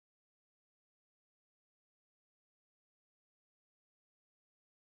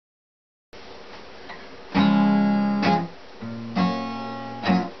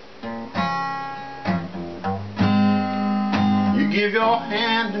your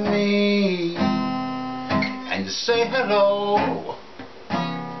hand to me and you say hello.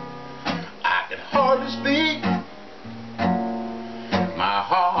 I could hardly speak, my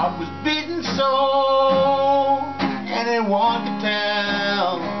heart was beating so, anyone could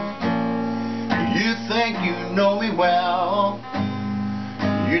tell. You think you know me well,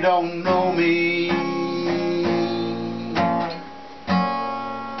 you don't know me.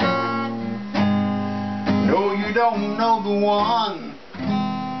 No, you don't know the one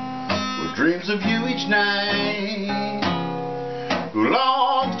who dreams of you each night, who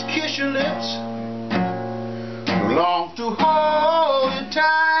longs to kiss your lips, who longs to hold you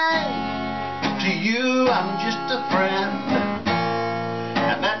tight. To you I'm just a friend,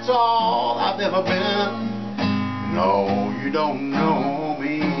 and that's all I've ever been. No, you don't know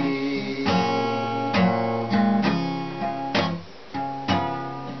me.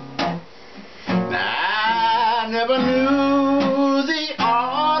 Now, I never knew the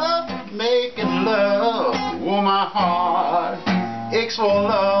art of making love. Oh, my heart aches for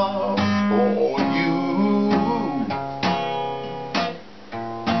love for you.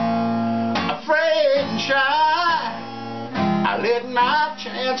 Afraid and shy, I let my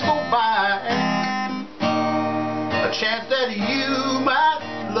chance go by, a chance that you might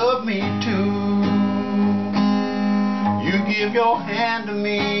love me too. You give your hand to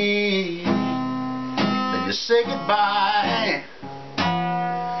me, then you say goodbye.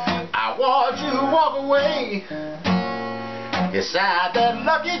 I watch you walk away beside that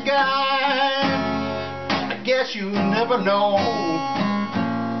lucky guy. I guess you never know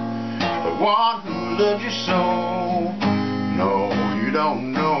the one who loves you so. No, you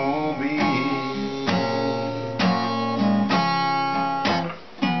don't know me.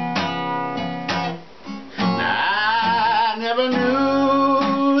 Now, I never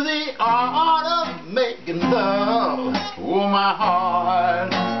knew the art of making love. Oh, my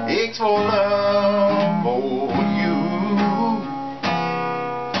heart aches for love for you.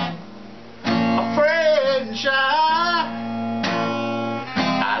 Afraid and shy,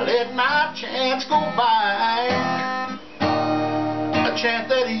 I let my chance go by, a chance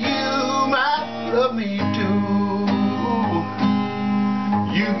that you might love me too.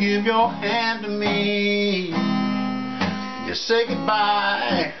 You give your hand to me, you say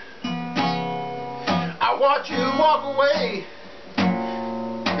goodbye. I watch you walk away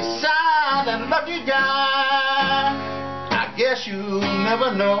beside that lucky guy. I guess you'll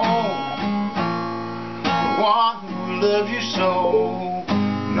never know the one who loves you so.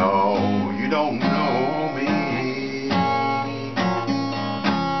 No, you don't know.